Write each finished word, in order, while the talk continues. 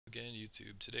Again,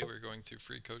 YouTube. Today we're going through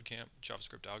Free Code Camp,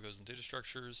 JavaScript algos and data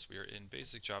structures. We are in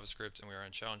basic JavaScript and we are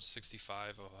on challenge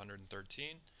 65 of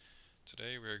 113.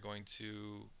 Today we are going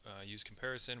to use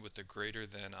comparison with the greater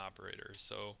than operator.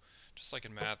 So just like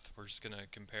in math, we're just going to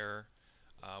compare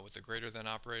with the greater than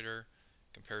operator.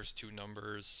 Compares two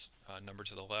numbers. Number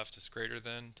to the left is greater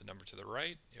than, the number to the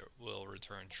right, it will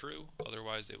return true,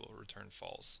 otherwise it will return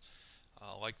false.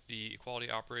 Like the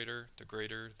equality operator, the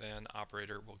greater than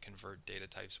operator will convert data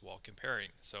types while comparing.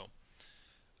 So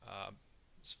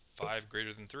is 5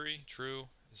 greater than 3, true.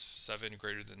 Is 7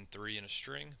 greater than 3 in a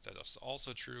string? That is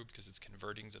also true because it's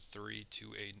converting the 3 to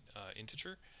a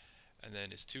integer. And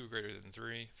then is 2 greater than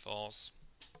 3, false.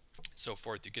 So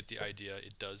forth. You get the idea.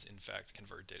 It does in fact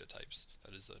convert data types.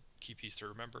 That is a key piece to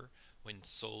remember when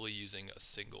solely using a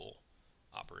single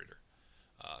operator.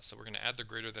 So we're going to add the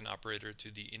greater than operator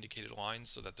to the indicated line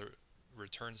so that the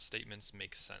return statements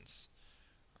make sense.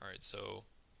 Alright, so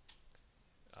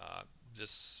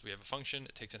we have a function,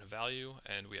 it takes in a value,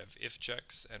 and we have if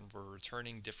checks, and we're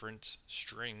returning different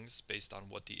strings based on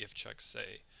what the if checks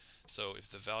say. So if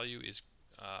the value is,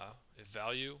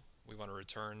 we want to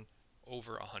return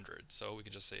over 100. So we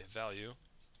can just say if value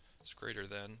is greater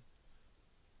than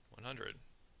 100.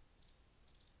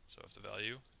 So if the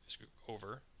value is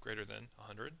greater than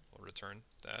 100, we'll return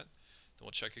that. Then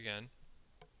we'll check again.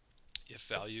 If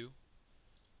value,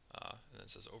 and then it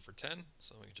says over 10,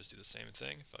 so we can just do the same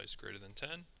thing. If value is greater than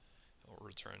 10, we'll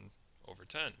return over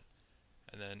 10.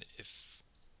 And then if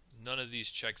none of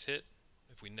these checks hit,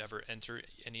 if we never enter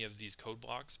any of these code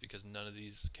blocks because none of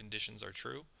these conditions are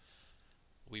true,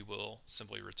 we will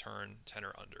simply return 10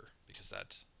 or under because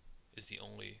that is the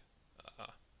only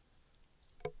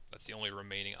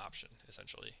remaining option,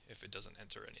 essentially, if it doesn't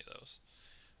enter any of those.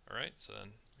 Alright, so then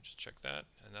we just check that,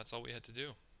 and that's all we had to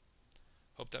do.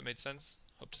 Hope that made sense.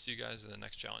 Hope to see you guys in the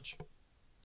next challenge.